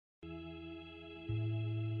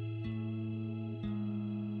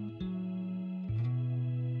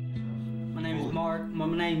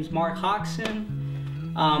name's Mark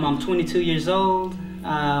Hodgson. I'm 22 years old.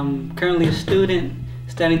 I'm currently a student,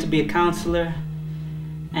 studying to be a counselor,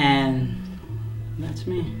 and that's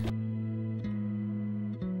me.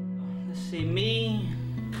 Let's see,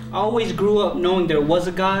 I always grew up knowing there was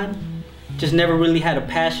a God, just never really had a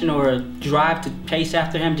passion or a drive to chase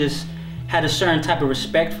after him, just had a certain type of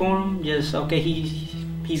respect for him. Just, okay,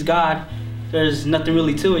 he's God. There's nothing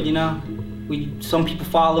really to it, you know? Some people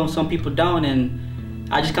follow him, some people don't,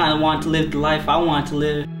 and I just kind of wanted to live the life I wanted to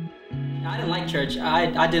live. I didn't like church.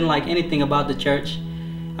 I didn't like anything about the church.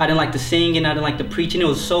 I didn't like the singing, I didn't like the preaching. It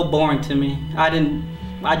was so boring to me.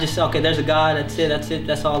 I just said, okay, there's a God, that's it,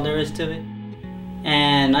 that's all there is to it.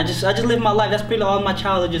 And I just lived my life. That's pretty all my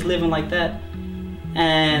childhood, just living like that.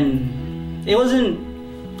 And it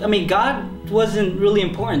wasn't, I mean, God wasn't really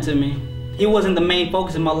important to me. He wasn't the main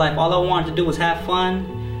focus in my life. All I wanted to do was have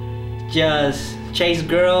fun, just chase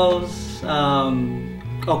girls,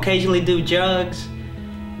 occasionally do drugs,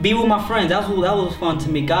 be with my friends. That was fun to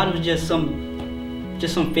me. God was just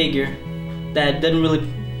some figure that didn't really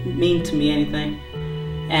mean to me anything.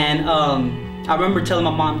 And I remember telling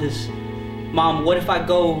my mom this, "Mom, what if I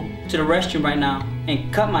go to the restroom right now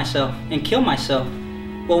and cut myself and kill myself?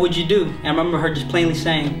 What would you do?" And I remember her just plainly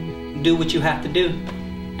saying, "Do what you have to do."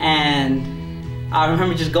 And I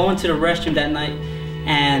remember just going to the restroom that night,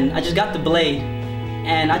 and I just got the blade,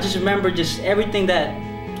 and I just remember just everything that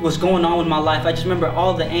was going on with my life. I just remember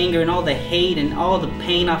all the anger and all the hate and all the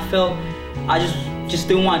pain I felt. I just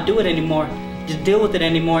didn't want to do it anymore, just deal with it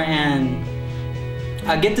anymore. And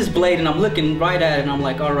I get this blade and I'm looking right at it and I'm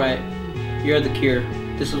like, all right, you're the cure.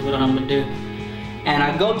 This is what I'm gonna do. And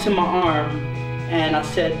I go to my arm and I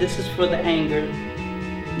said, this is for the anger,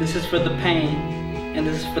 this is for the pain, and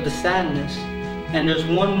this is for the sadness. And there's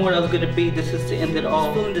one more that was gonna be, this is to end it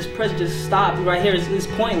all. Feeling this pressure just stopped right here is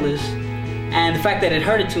pointless. And the fact that it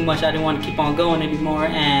hurted too much, I didn't want to keep on going anymore.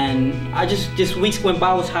 And I just weeks went by,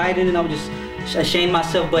 I was hiding and I was just ashamed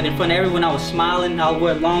myself, but in front of everyone I was smiling, I would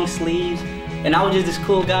wear long sleeves. And I was just this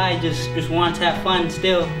cool guy, just wanted to have fun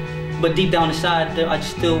still. But deep down inside, I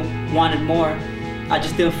just still wanted more. I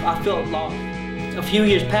felt lost. A few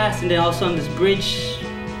years passed and then all of a sudden this bridge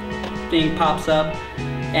thing pops up.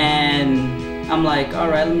 And I'm like, all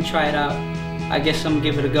right, let me try it out. I guess I'm gonna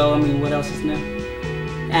give it a go. I mean, what else is new?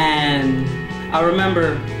 And I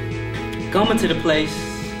remember coming to the place,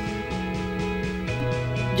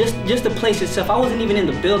 just the place itself. I wasn't even in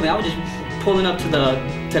the building. I was just pulling up to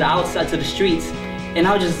the outside, to the streets, and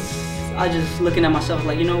I was just looking at myself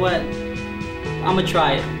like, you know what? I'm gonna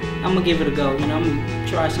try it. I'm gonna give it a go. You know, I'm gonna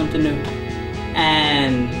try something new.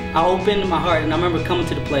 And I opened my heart, and I remember coming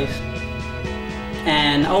to the place,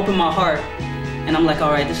 and I opened my heart, and I'm like,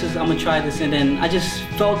 all right, I'm gonna try this. And then I just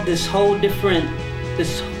felt this whole different,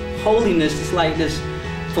 this holiness, this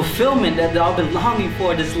fulfillment that I've been longing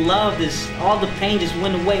for, this love, all the pain just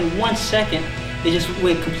went away in 1 second. It just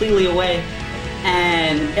went completely away.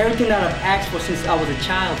 And everything that I've asked for since I was a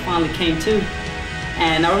child finally came to.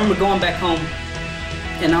 And I remember going back home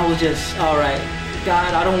and I was just, all right,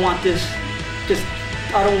 God, I don't want this,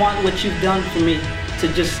 I don't want what you've done for me to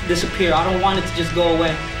just disappear. I don't want it to just go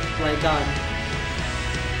away. Like, God,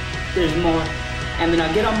 there's more. And then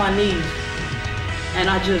I get on my knees and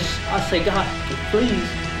I say, God, please,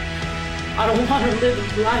 I don't want to live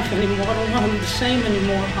this life anymore. I don't want to live the same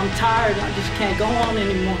anymore. I'm tired. I just can't go on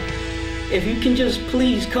anymore. If you can just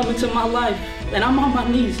please come into my life. And I'm on my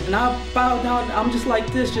knees and I bow down. I'm just like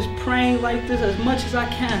this, just praying like this as much as I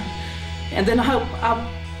can. And then I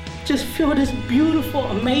just feel this beautiful,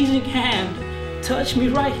 amazing hand touch me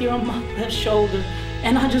right here on my left shoulder.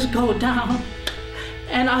 And I just go down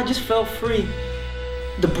and I just felt free.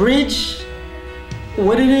 The bridge,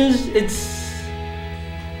 what it is,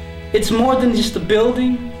 it's more than just a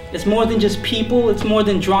building. It's more than just people. It's more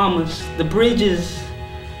than dramas. The bridge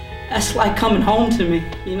that's like coming home to me.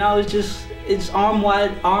 You know, it's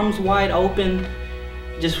arms wide open,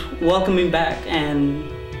 just welcoming back, and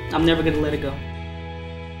I'm never gonna let it go.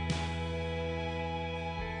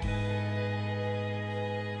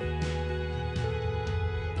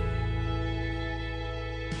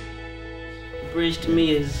 The bridge to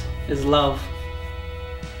me is love.